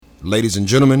Ladies and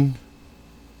gentlemen,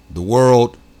 the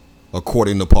world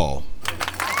according to Paul.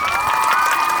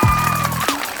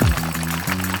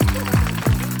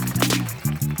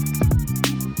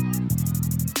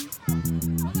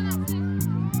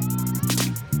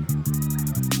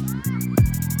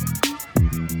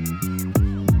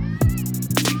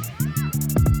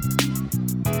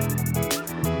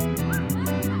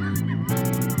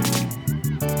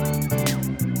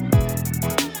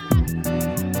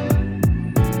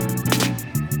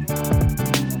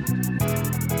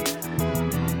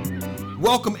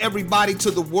 Welcome everybody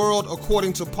to The World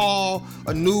According to Paul,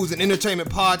 a news and entertainment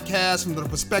podcast from the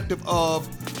perspective of,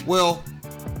 well,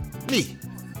 me,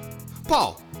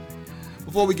 Paul.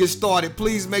 Before we get started,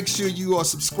 please make sure you are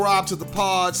subscribed to the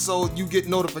pod so you get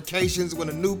notifications when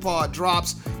a new pod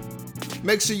drops.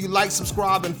 Make sure you like,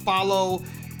 subscribe, and follow.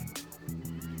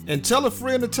 And tell a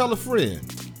friend to tell a friend.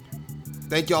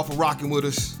 Thank y'all for rocking with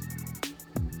us.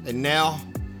 And now,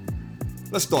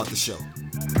 let's start the show.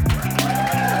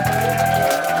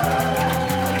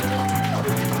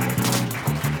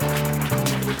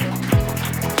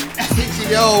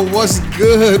 Yo, what's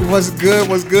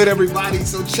good, everybody?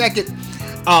 So check it.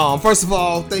 First of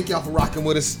all, thank y'all for rocking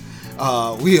with us.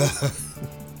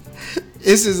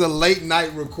 This is a late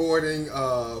night recording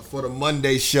for the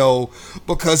Monday show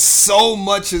because so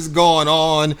much is going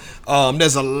on.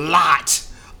 There's a lot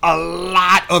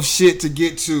of shit to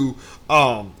get to.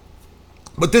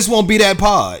 But this won't be that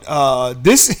pod.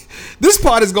 This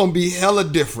pod is gonna be hella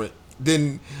different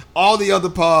than all the other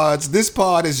pods. This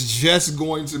pod is just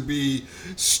going to be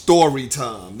story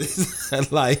time.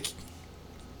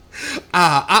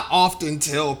 I often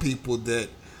tell people that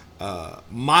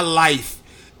my life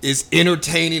is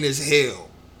entertaining as hell,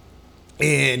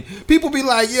 and people be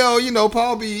like, "Yo,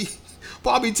 Paul be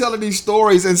telling these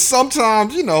stories," and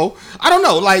sometimes, I don't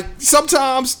know, like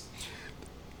sometimes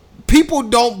people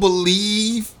don't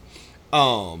believe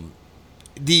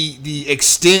the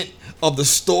extent of the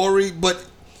story, but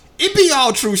it be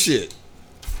all true shit.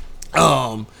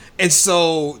 And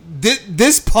so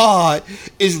this pod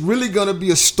is really gonna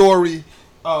be a story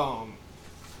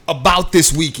about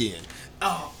this weekend.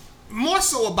 More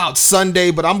so about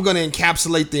Sunday, but I'm gonna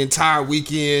encapsulate the entire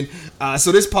weekend.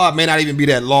 So this pod may not even be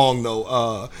that long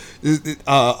though.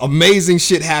 Amazing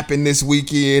shit happened this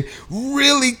weekend,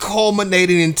 really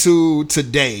culminating into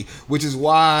today, which is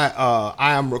why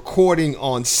I am recording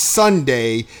on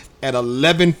Sunday at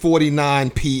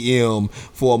 11:49 p.m.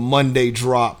 for a Monday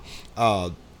drop. I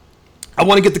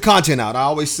want to get the content out. I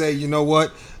always say, you know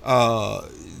what?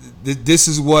 This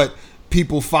is what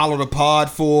people follow the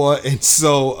pod for, and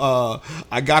so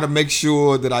I got to make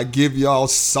sure that I give y'all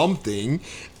something.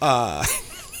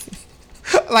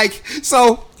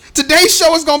 So today's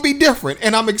show is gonna be different,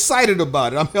 and I'm excited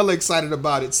about it. I'm hella excited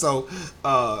about it. So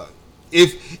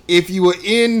if you were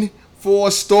in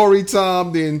for story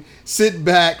time, then sit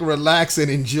back, relax, and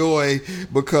enjoy,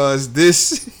 because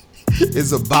this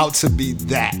is about to be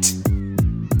that.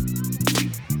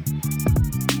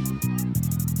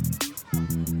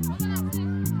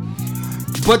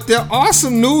 But there are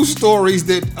some news stories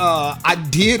that I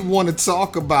did want to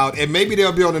talk about, and maybe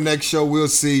they'll be on the next show. We'll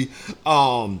see.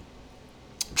 Trump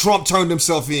turned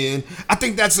himself in. I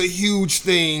think that's a huge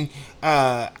thing.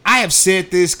 I have said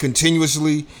this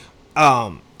continuously.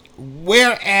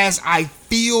 Whereas I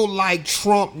feel like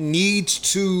Trump needs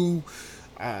to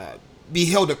be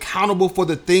held accountable for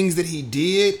the things that he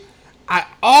did, I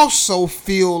also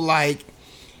feel like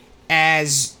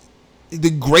as the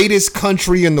greatest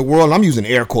country in the world, I'm using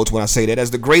air quotes when I say that,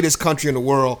 as the greatest country in the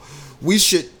world, we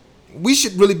should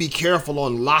really be careful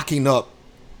on locking up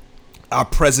our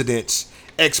presidents,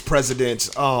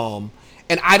 ex-presidents. And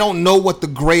I don't know what the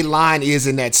gray line is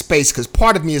in that space, because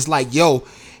part of me is like, yo,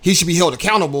 he should be held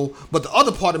accountable. But the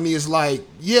other part of me is like,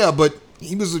 yeah, but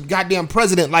he was a goddamn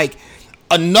president. Like,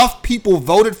 enough people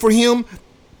voted for him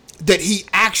that he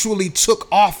actually took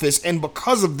office. And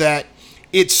because of that,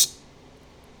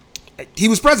 he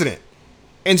was president.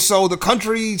 And so the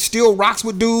country still rocks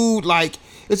with dude. Like,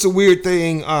 it's a weird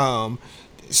thing.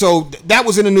 So that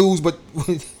was in the news, but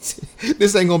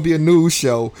this ain't gonna be a news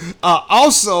show.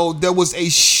 Also, there was a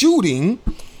shooting.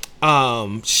 There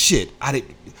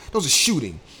was a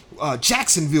shooting.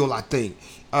 Jacksonville, I think,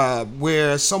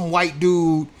 where some white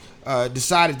dude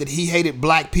decided that he hated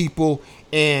black people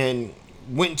and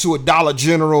went to a Dollar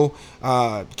General,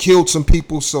 killed some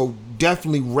people. So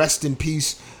definitely rest in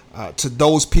peace to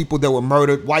those people that were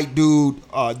murdered. White dude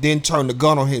then turned the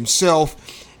gun on himself.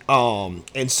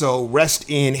 And so rest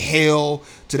in hell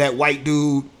to that white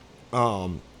dude.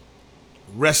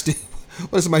 Rest in,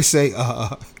 what does somebody say?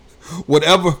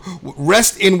 whatever,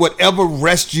 rest in whatever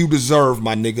rest you deserve,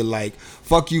 my nigga. Like,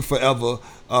 fuck you forever.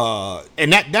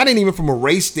 And that ain't even from a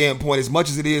race standpoint as much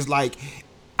as it is like,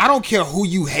 I don't care who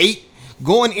you hate,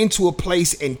 going into a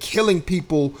place and killing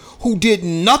people who did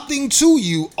nothing to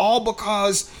you, all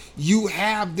because you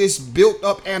have this built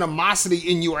up animosity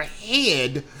in your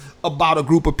head about a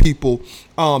group of people.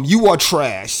 You are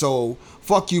trash. So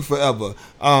fuck you forever.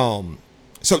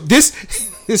 So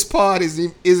this pod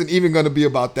isn't even going to be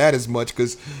about that as much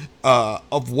because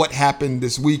of what happened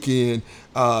this weekend.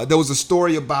 There was a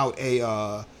story about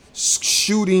a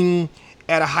shooting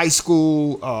at a high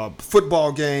school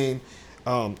football game.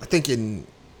 I think in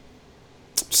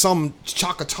some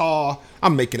Choctaw,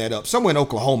 I'm making that up, somewhere in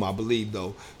Oklahoma, I believe,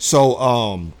 though.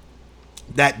 So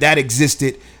that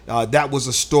existed. That was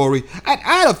a story. I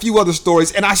had a few other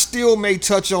stories, and I still may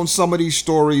touch on some of these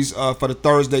stories for the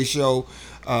Thursday show.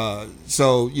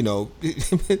 So, you know,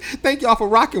 thank y'all for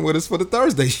rocking with us for the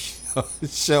Thursday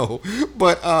show.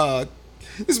 But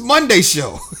this Monday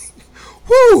show,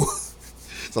 whoo!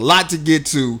 It's a lot to get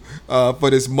to for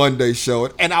this Monday show,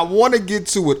 and I want to get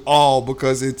to it all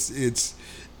because it's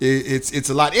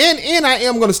a lot. And I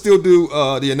am going to still do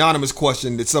the anonymous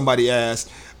question that somebody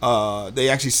asked. They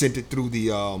actually sent it through the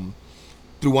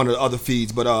through one of the other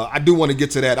feeds, but I do want to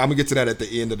get to that. I'm gonna get to that at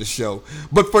the end of the show.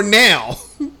 But for now,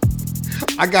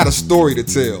 I got a story to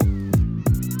tell.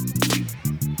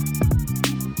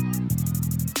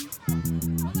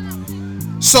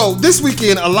 So this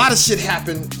weekend, a lot of shit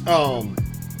happened. For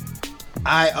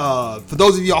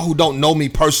those of y'all who don't know me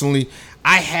personally,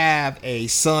 I have a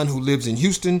son who lives in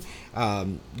Houston,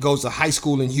 goes to high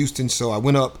school in Houston. So I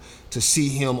went up to see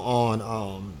him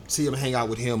hang out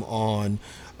with him on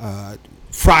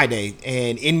Friday.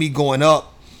 And in me going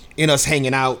up, in us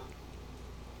hanging out,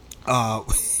 I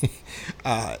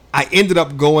ended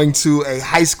up going to a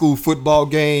high school football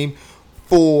game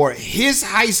for his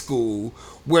high school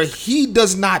where he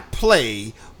does not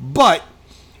play, but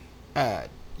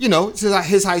you know, it's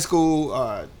his high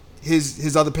school.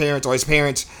 His other parents or his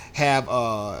parents have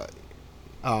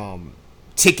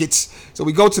tickets, so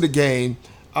we go to the game.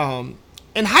 And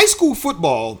high school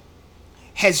football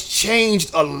has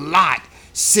changed a lot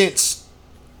since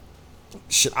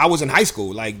I was in high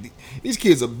school. Like, these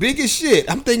kids are big as shit.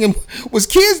 I'm thinking, was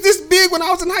kids this big when I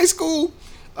was in high school?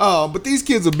 But these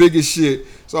kids are big as shit.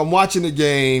 So I'm watching the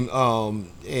game,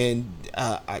 and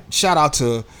I shout out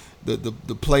to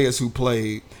the players who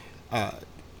played.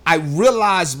 I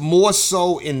realized more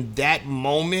so in that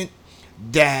moment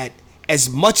that as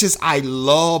much as I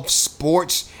love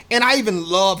sports, and I even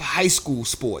love high school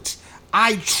sports,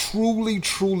 I truly,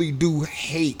 truly do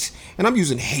hate, and I'm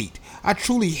using hate, I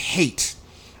truly hate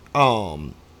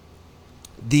the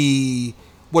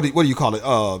what do you call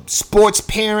it? Sports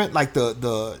parent, like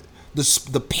the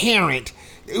parent.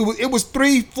 It was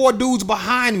 3-4 dudes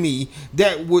behind me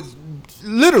that was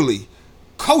literally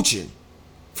coaching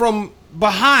from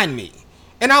behind me,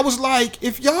 and I was like,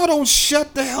 if y'all don't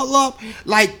shut the hell up,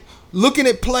 like looking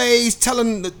at plays,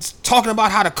 talking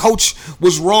about how the coach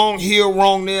was wrong here,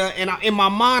 wrong there, and in my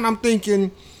mind I'm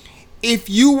thinking, if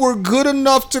you were good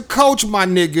enough to coach, my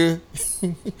nigga,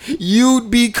 you'd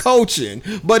be coaching.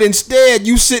 But instead,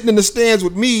 you sitting in the stands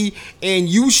with me, and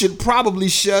you should probably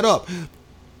shut up.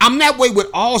 I'm that way with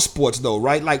all sports, though,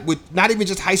 right? Like, with not even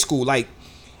just high school. Like,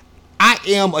 I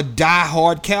am a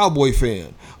diehard Cowboy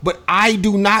fan, but I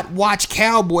do not watch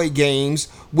Cowboy games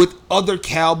with other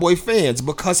Cowboy fans,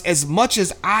 because as much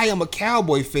as I am a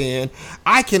Cowboy fan,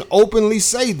 I can openly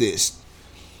say this: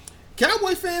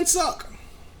 Cowboy fans suck.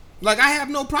 Like, I have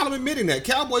no problem admitting that.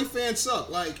 Cowboy fans suck.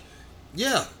 Like,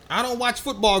 yeah, I don't watch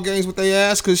football games with they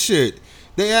ass, because shit,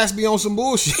 they ass be on some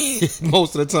bullshit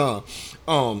most of the time.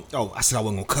 I said I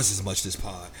wasn't going to cuss as much this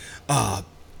pod.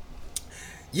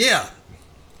 Yeah,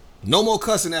 no more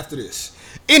cussing after this.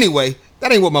 Anyway,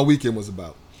 that ain't what my weekend was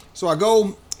about. So I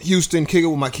go Houston, kick it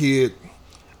with my kid,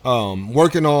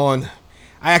 working on,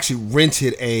 I actually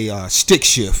rented a stick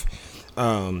shift.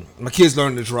 My kids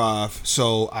learning to drive,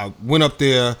 so I went up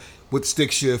there with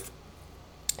stick shift,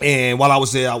 and while I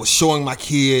was there, I was showing my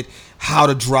kid how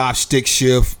to drive stick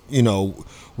shift. You know,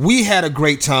 we had a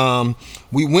great time.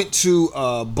 We went to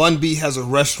Bun B has a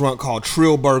restaurant called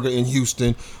Trill Burger in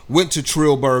Houston. Went to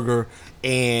Trill Burger,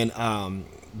 and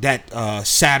that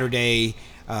Saturday,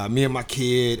 me and my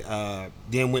kid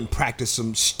then went and practiced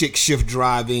some stick shift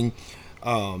driving.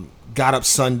 Got up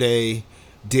Sunday,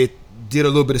 did a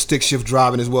little bit of stick shift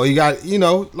driving as well. He got, you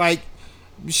know, like,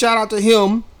 shout out to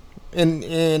him,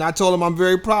 and I told him I'm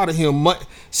very proud of him.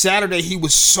 Saturday he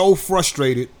was so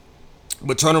frustrated,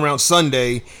 but turn around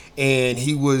Sunday and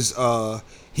he was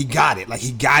he got it. Like,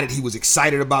 he got it. He was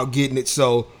excited about getting it.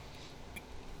 So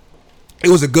it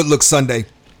was a good look Sunday.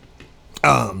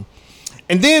 And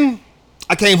then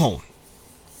I came home.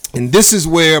 And this is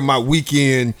where my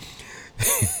weekend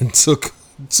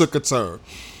took a turn.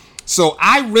 So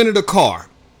I rented a car.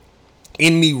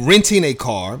 In me renting a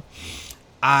car,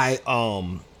 I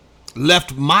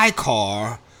left my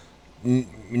car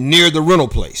near the rental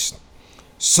place.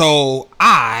 So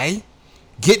I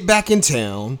get back in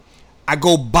town. I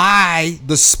go by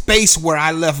the space where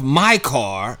I left my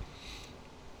car,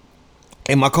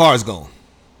 and my car is gone.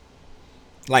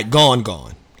 Like,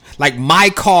 gone. Like, my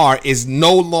car is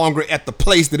no longer at the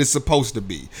place that it's supposed to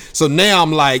be. So now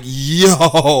I'm like,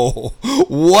 yo,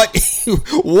 what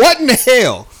in the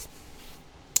hell?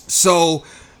 So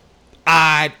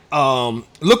I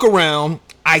look around.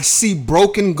 I see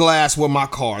broken glass where my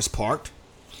car is parked.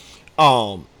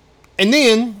 And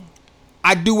then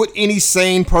I do what any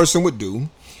sane person would do,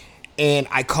 and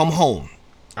I come home.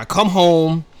 I come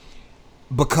home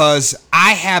because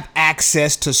I have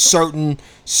access to certain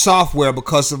software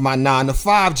because of my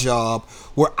 9-to-5 job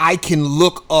where I can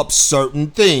look up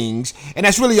certain things, and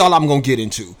that's really all I'm going to get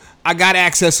into. I got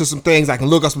access to some things. I can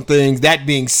look up some things. That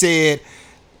being said,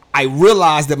 I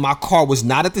realized that my car was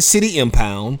not at the city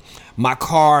impound. My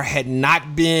car had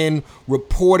not been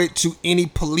reported to any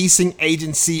policing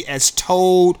agency as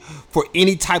towed for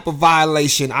any type of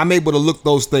violation. I'm able to look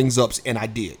those things up, and I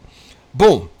did.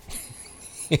 Boom.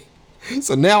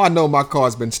 So now I know my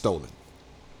car's been stolen.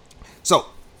 So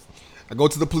I go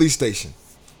to the police station.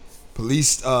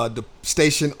 The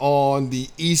station on the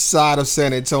east side of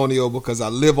San Antonio, because I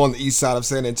live on the east side of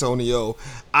San Antonio.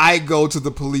 I go to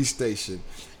the police station.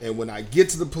 And when I get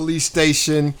to the police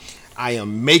station, I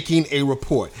am making a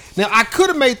report. Now, I could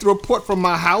have made the report from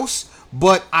my house,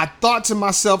 but I thought to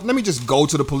myself, let me just go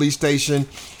to the police station.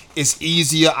 It's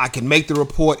easier. I can make the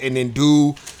report and then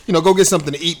go get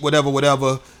something to eat,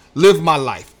 whatever, live my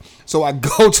life. So I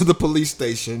go to the police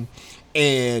station,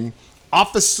 and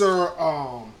officer,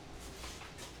 hold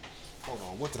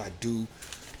on, what did I do?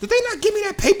 Did they not give me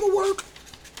that paperwork?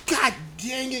 God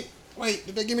dang it. Wait,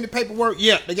 did they give me the paperwork?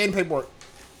 Yeah, they gave me paperwork.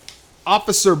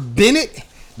 Officer Bennett,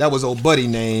 that was old buddy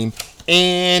name,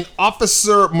 and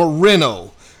Officer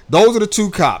Moreno. Those are the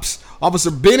two cops. Officer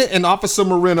Bennett and Officer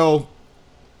Moreno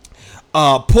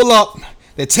pull up.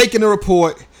 They're taking the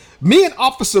report. Me and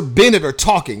Officer Bennett are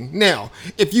talking. Now,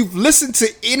 if you've listened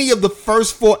to any of the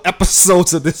first 4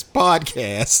 episodes of this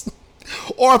podcast,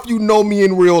 or if you know me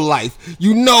in real life,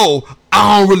 you know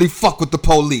I don't really fuck with the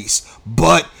police.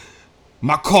 But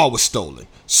my car was stolen.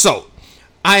 So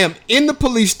I am in the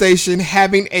police station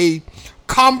having a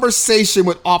conversation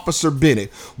with Officer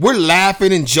Bennett. We're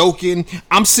laughing and joking.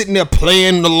 I'm sitting there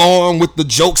playing along with the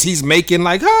jokes he's making,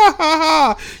 like, ha, ha,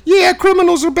 ha. Yeah,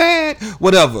 criminals are bad,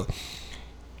 whatever.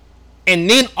 And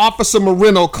then Officer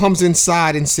Moreno comes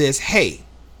inside and says, hey,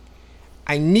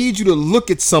 I need you to look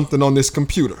at something on this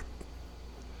computer.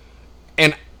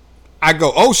 And I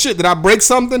go, oh shit, did I break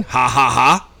something? Ha, ha,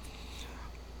 ha.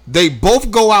 They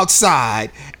both go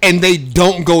outside and they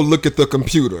don't go look at the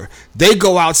computer. They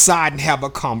go outside and have a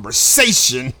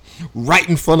conversation right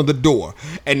in front of the door.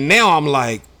 And now I'm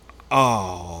like,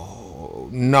 oh,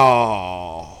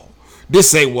 no,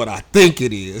 this ain't what I think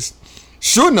it is.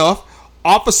 Sure enough,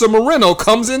 Officer Moreno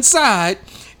comes inside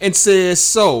and says,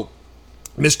 so,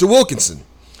 Mr. Wilkinson,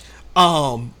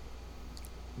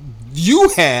 you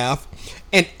have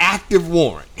an active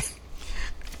warrant.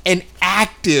 An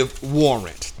active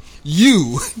warrant.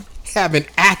 You have an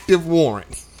active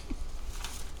warrant.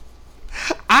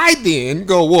 I then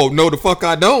go, whoa, no the fuck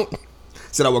I don't.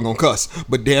 Said I wasn't gonna cuss,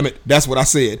 but damn it, that's what I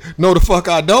said. No the fuck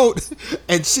I don't.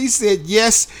 And she said,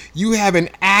 yes, you have an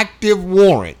active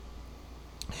warrant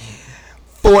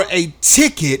for a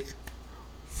ticket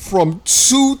from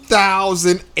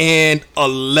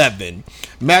 2011.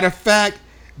 Matter of fact,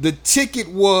 the ticket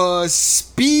was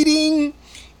speeding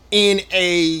in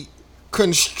a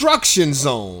construction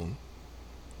zone.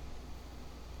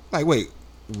 Like, wait,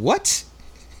 what?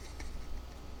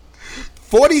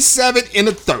 47 in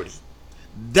a 30.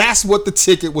 That's what the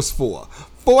ticket was for.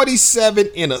 47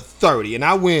 in a 30. And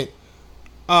I went,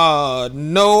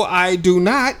 no, I do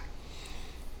not.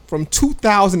 From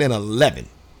 2011.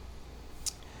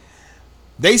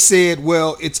 They said,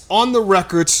 well, it's on the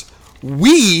records.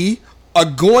 We are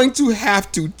going to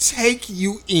have to take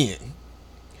you in.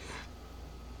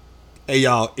 Hey,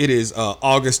 y'all, it is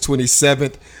August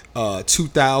 27th,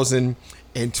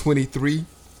 2023.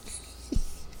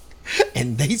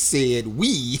 And they said,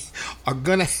 we are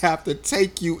going to have to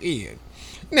take you in.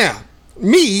 Now,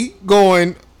 me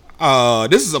going,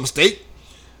 this is a mistake,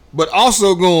 but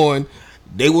also going,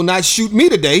 They will not shoot me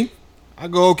today. I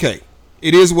go, okay,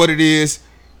 it is what it is.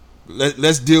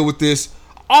 Let's deal with this.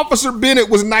 Officer Bennett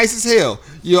was nice as hell.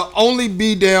 You'll only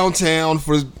be downtown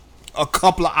for a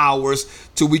couple of hours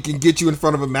till we can get you in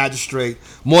front of a magistrate.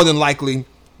 More than likely,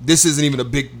 this isn't even a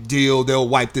big deal. They'll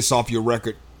wipe this off your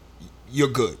record. You're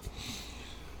good.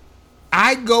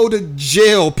 I go to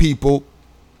jail, people.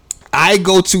 I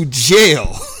go to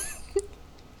jail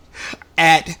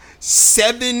at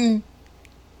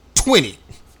 7:20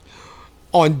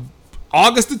 on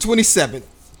August the 27th,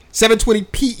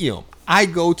 7:20 p.m. I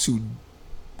go to,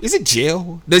 is it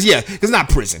jail? Yeah, it's not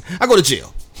prison. I go to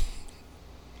jail.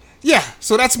 Yeah,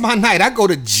 so that's my night. I go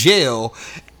to jail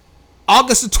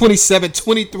August the 27th,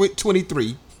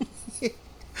 2023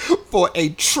 for a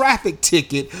traffic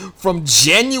ticket from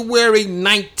January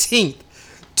 19th,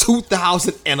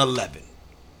 2011.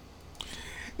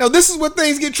 Now, this is where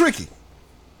things get tricky.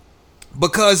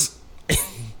 Because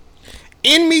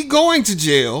in me going to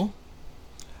jail,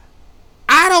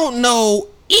 I don't know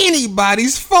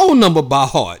anybody's phone number by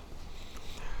heart.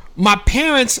 My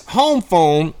parents' home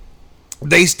phone,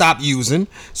 they stopped using,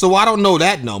 so I don't know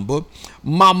that number.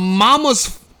 My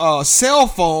mama's cell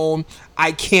phone,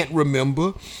 I can't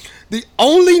remember. The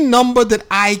only number that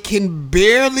I can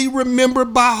barely remember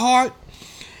by heart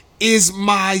is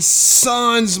my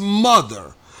son's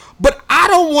mother. But I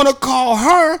don't want to call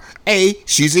her. A,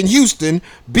 she's in Houston.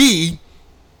 B,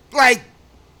 like,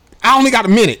 I only got a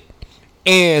minute.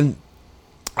 And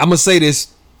I'm going to say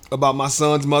this about my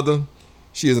son's mother.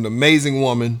 She is an amazing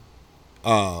woman.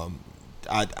 I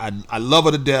love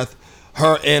her to death.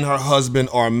 Her and her husband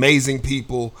are amazing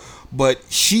people. But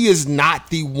she is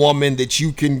not the woman that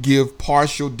you can give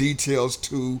partial details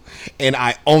to, and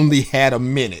I only had a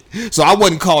minute. So I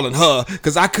wasn't calling her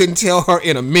because I couldn't tell her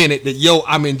in a minute that, yo,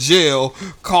 I'm in jail,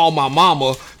 call my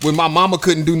mama, when my mama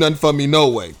couldn't do nothing for me no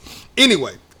way.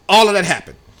 Anyway, all of that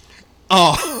happened.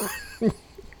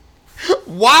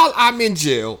 While I'm in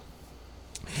jail,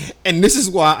 and this is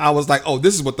why I was like, oh,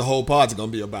 this is what the whole pod's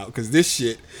going to be about, because this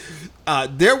shit,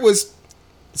 there was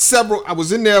several. I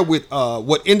was in there with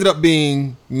what ended up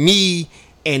being me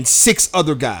and 6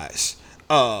 other guys.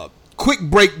 Quick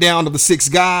breakdown of the 6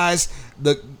 guys.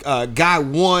 The guy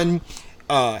 1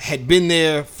 had been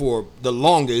there for the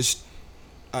longest.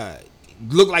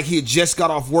 Looked like he had just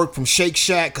got off work from Shake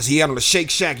Shack because he had on a Shake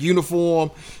Shack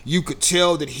uniform. You could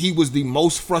tell that he was the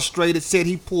most frustrated. Said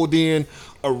he pulled in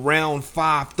around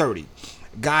 5:30.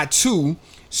 Guy 2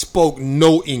 spoke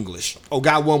no English. Oh,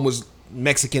 guy 1 was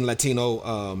Mexican,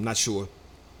 Latino, not sure,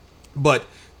 but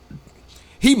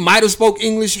he might have spoke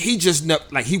English. He just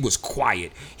like he was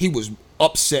quiet. He was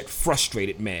upset,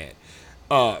 frustrated, mad.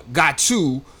 Guy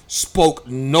 2 spoke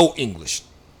no English.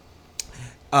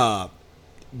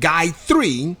 Guy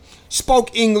 3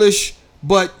 spoke English,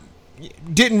 but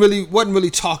wasn't really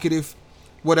talkative,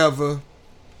 whatever.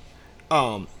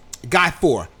 Guy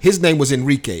 4, his name was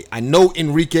Enrique. I know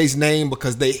Enrique's name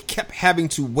because they kept having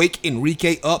to wake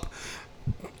Enrique up.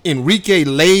 Enrique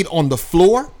laid on the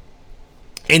floor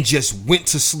and just went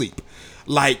to sleep.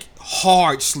 Like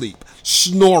hard sleep,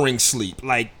 snoring sleep.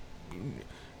 Like,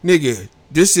 nigga,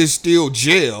 this is still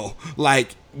jail.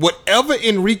 Like, whatever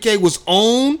Enrique was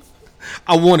on,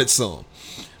 I wanted some.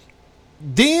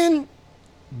 Then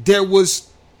there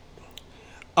was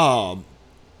DeMarcus,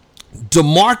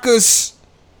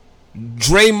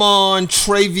 Draymond,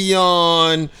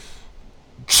 Travion,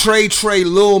 Trey,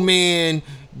 Lil Man,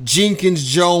 Jenkins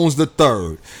Jones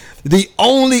III. The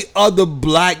only other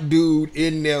black dude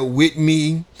in there with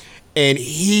me, and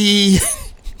he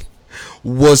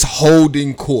was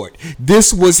holding court.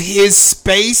 This was his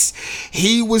space.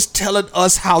 He was telling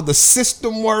us how the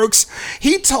system works.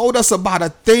 He told us about a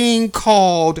thing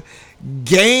called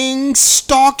gang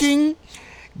stalking.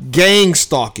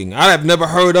 I have never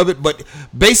heard of it, but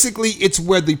basically it's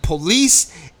where the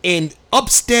police and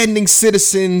upstanding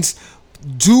citizens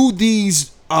do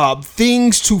these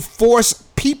things to force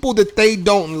people that they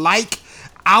don't like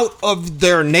out of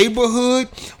their neighborhood.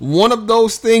 One of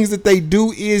those things that they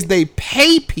do is they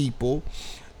pay people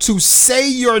to say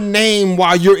your name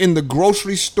while you're in the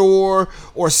grocery store,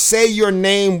 or say your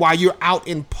name while you're out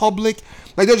in public.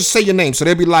 Like, they'll just say your name. So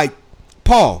they'll be like,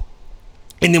 Paul.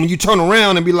 And then when you turn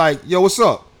around and be like, yo, what's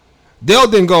up? They'll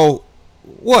then go,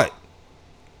 what?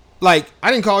 Like,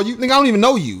 I didn't call you. Nigga, I don't even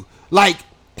know you. Like,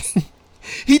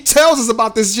 he tells us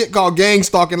about this shit called gang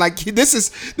stalking. Like, this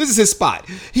is his spot.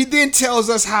 He then tells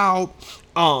us how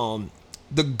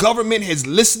the government is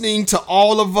listening to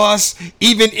all of us,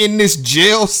 even in this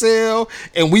jail cell,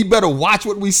 and we better watch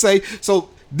what we say. So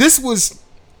this was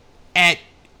at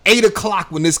 8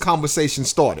 o'clock when this conversation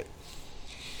started.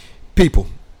 People,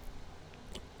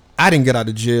 I didn't get out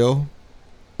of jail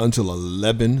until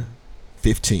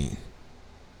 11:15.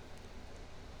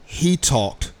 He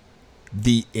talked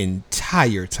the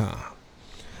entire time.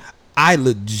 I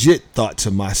legit thought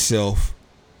to myself,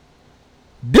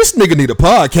 this nigga need a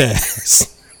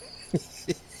podcast.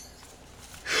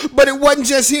 But it wasn't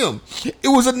just him. It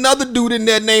was another dude in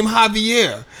there named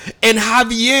Javier. And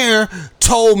Javier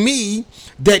told me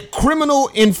that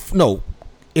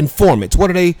informants.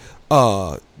 What are they?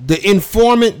 The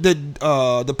informant,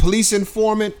 the police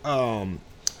informant.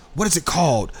 What is it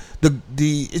called?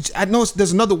 I know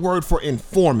there's another word for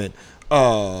informant.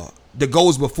 That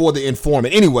goes before the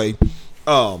informant. Anyway,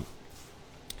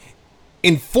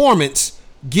 informants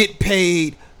get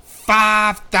paid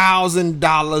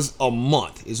 $5,000 a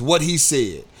month is what he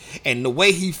said. And the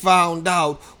way he found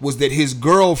out was that his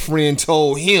girlfriend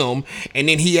told him, and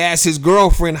then he asked his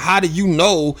girlfriend, how do you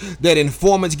know that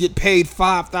informants get paid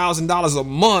 $5,000 a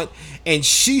month? And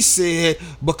she said,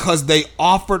 because they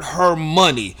offered her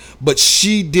money, but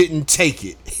she didn't take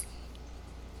it.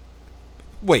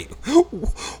 Wait,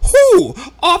 who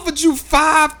offered you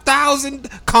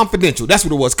 $5,000? Confidential. That's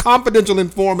what it was. Confidential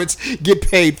informants get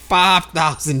paid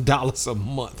 $5,000 a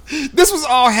month. This was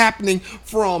all happening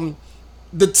from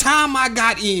the time I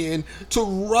got in to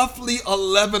roughly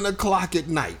 11 o'clock at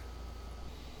night.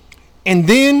 And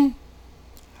then,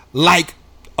 like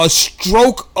a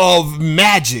stroke of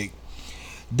magic,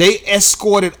 they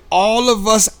escorted all of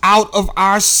us out of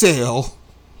our cell,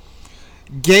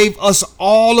 gave us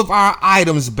all of our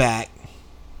items back,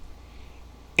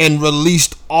 and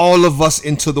released all of us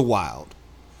into the wild.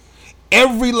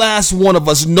 Every last one of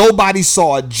us. Nobody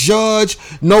saw a judge.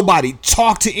 Nobody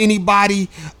talked to anybody,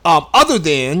 other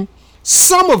than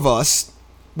some of us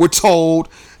were told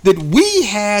that we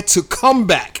had to come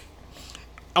back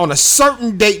on a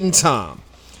certain date and time.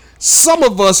 Some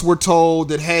of us were told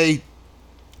that, hey,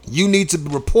 you need to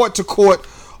report to court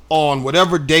on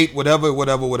whatever date, whatever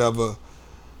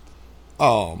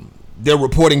their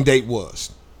reporting date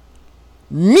was.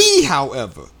 Me,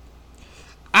 however,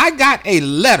 I got a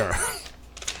letter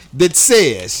that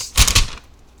says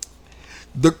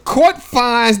the court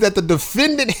finds that the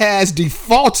defendant has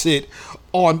defaulted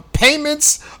on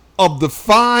payments of the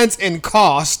fines and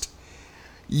cost,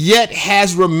 yet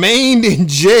has remained in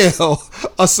jail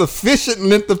a sufficient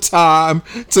length of time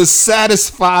to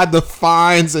satisfy the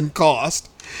fines and cost.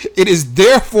 It is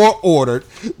therefore ordered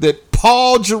that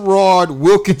Paul Gerard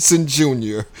Wilkinson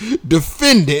Jr.,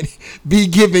 defendant, be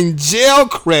given jail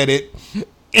credit,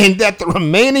 and that the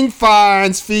remaining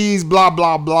fines, fees, blah,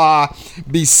 blah, blah,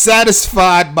 be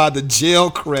satisfied by the jail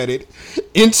credit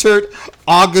entered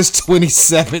August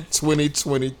 27,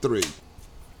 2023.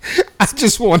 I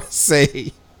just want to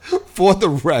say, for the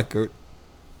record,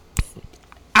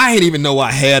 I didn't even know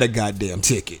I had a goddamn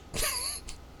ticket.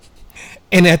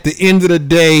 And at the end of the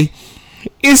day,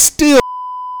 it's still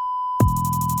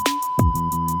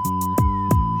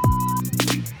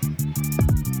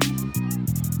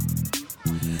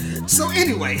so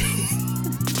anyway.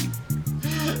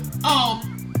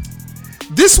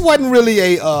 This wasn't really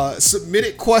a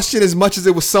submitted question as much as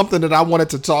it was something that I wanted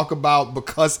to talk about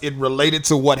because it related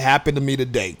to what happened to me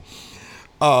today.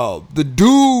 One of the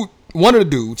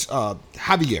dudes,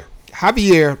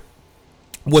 Javier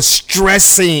was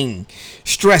stressing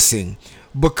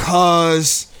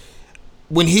because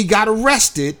when he got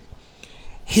arrested,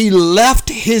 he left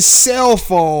his cell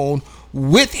phone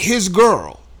with his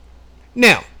girl.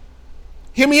 Now,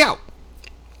 hear me out.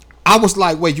 I was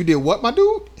like, wait, you did what, my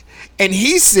dude? And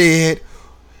he said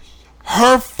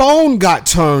her phone got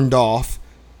turned off.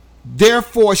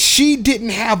 Therefore, she didn't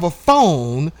have a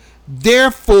phone.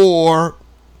 Therefore,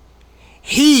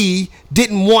 he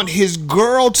didn't want his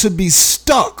girl to be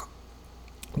stuck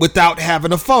without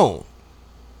having a phone.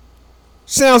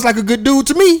 Sounds like a good dude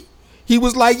to me. He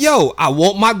was like, yo, I didn't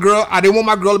want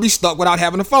my girl to be stuck without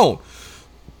having a phone.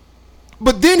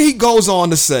 But then he goes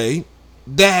on to say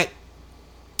that,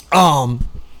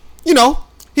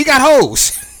 he got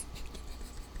hoes.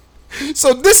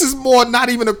 So this is more not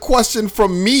even a question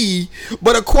from me,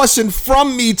 but a question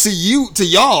from me to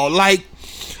y'all. Like,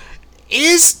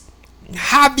 is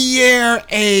Javier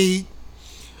a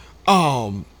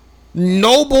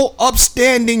noble,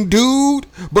 upstanding dude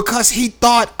because he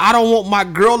thought, I don't want my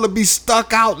girl to be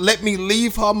stuck out, let me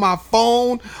leave her my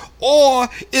phone? Or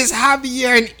is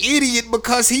Javier an idiot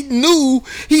because he knew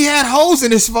he had holes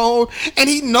in his phone and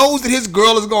he knows that his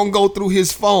girl is going to go through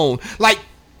his phone? Like,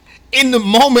 in the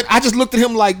moment, I just looked at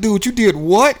him like, dude, you did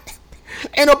what?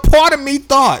 And a part of me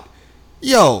thought,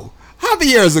 yo,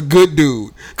 Javier is a good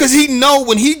dude. Cause he know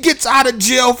when he gets out of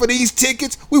jail for these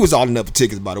tickets, we was all in there for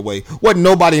tickets, by the way. Wasn't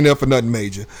nobody in there for nothing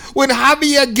major. When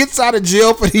Javier gets out of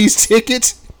jail for these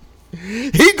tickets,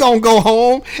 he gonna go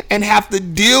home and have to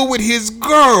deal with his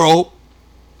girl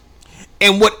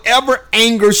and whatever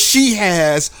anger she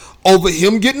has over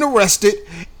him getting arrested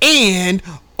and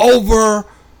over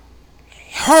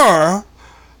her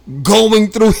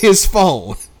going through his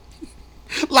phone.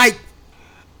 Like,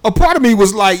 a part of me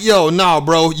was like, yo, nah,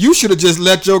 bro, you should have just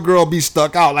let your girl be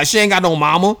stuck out. Like, she ain't got no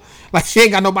mama. Like, she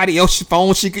ain't got nobody else's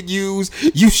phone she could use.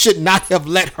 You should not have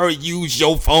let her use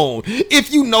your phone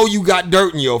if you know you got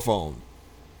dirt in your phone.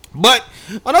 But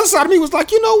on the other side of me was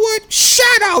like, you know what?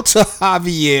 Shout out to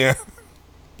Javier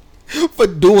for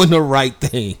doing the right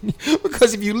thing.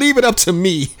 Because if you leave it up to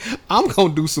me, I'm going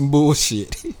to do some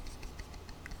bullshit.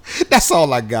 That's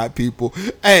all I got, people.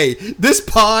 Hey, this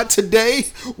pod today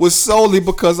was solely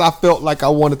because I felt like I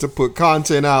wanted to put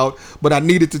content out, but I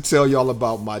needed to tell y'all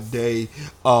about my day.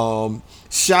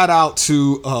 Shout out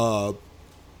to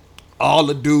all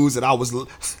the dudes that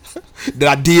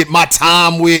I did my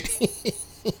time with.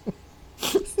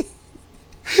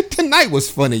 Tonight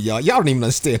was funny, y'all. Y'all don't even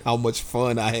understand how much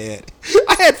fun I had.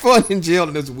 I had fun in jail,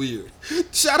 and it's weird.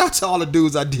 Shout out to all the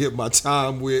dudes I did my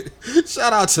time with.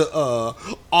 Shout out to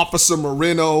Officer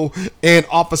Moreno and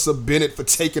Officer Bennett for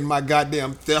taking my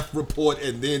goddamn theft report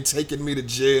and then taking me to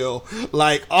jail.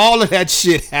 Like, all of that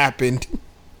shit happened.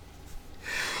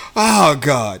 Oh,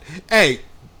 God. Hey,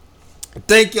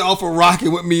 thank y'all for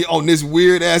rocking with me on this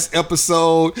weird-ass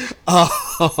episode.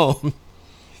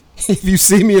 If you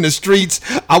see me in the streets,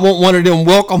 I want one of them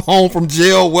welcome home from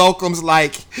jail welcomes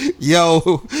like,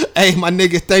 yo, hey, my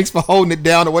nigga, thanks for holding it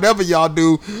down or whatever y'all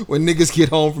do when niggas get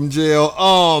home from jail.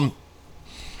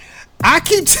 I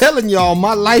keep telling y'all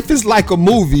my life is like a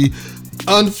movie.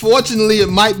 Unfortunately, it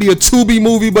might be a Tubi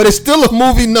movie, but it's still a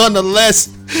movie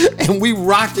nonetheless. And we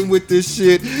rocking with this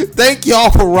shit. Thank y'all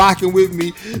for rocking with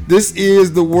me. This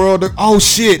is the world of, oh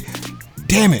shit,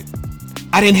 damn it.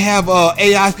 I didn't have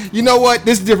AI. You know what?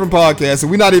 This is a different podcast, so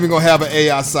we're not even gonna have an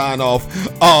AI sign off.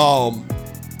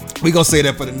 We're gonna say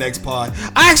that for the next pod.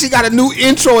 I actually got a new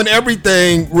intro and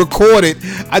everything recorded.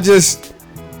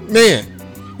 Man,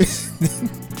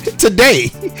 today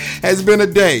has been a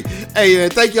day. Hey, man,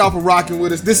 thank y'all for rocking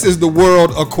with us. This is the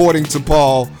world according to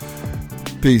Paul.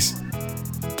 Peace.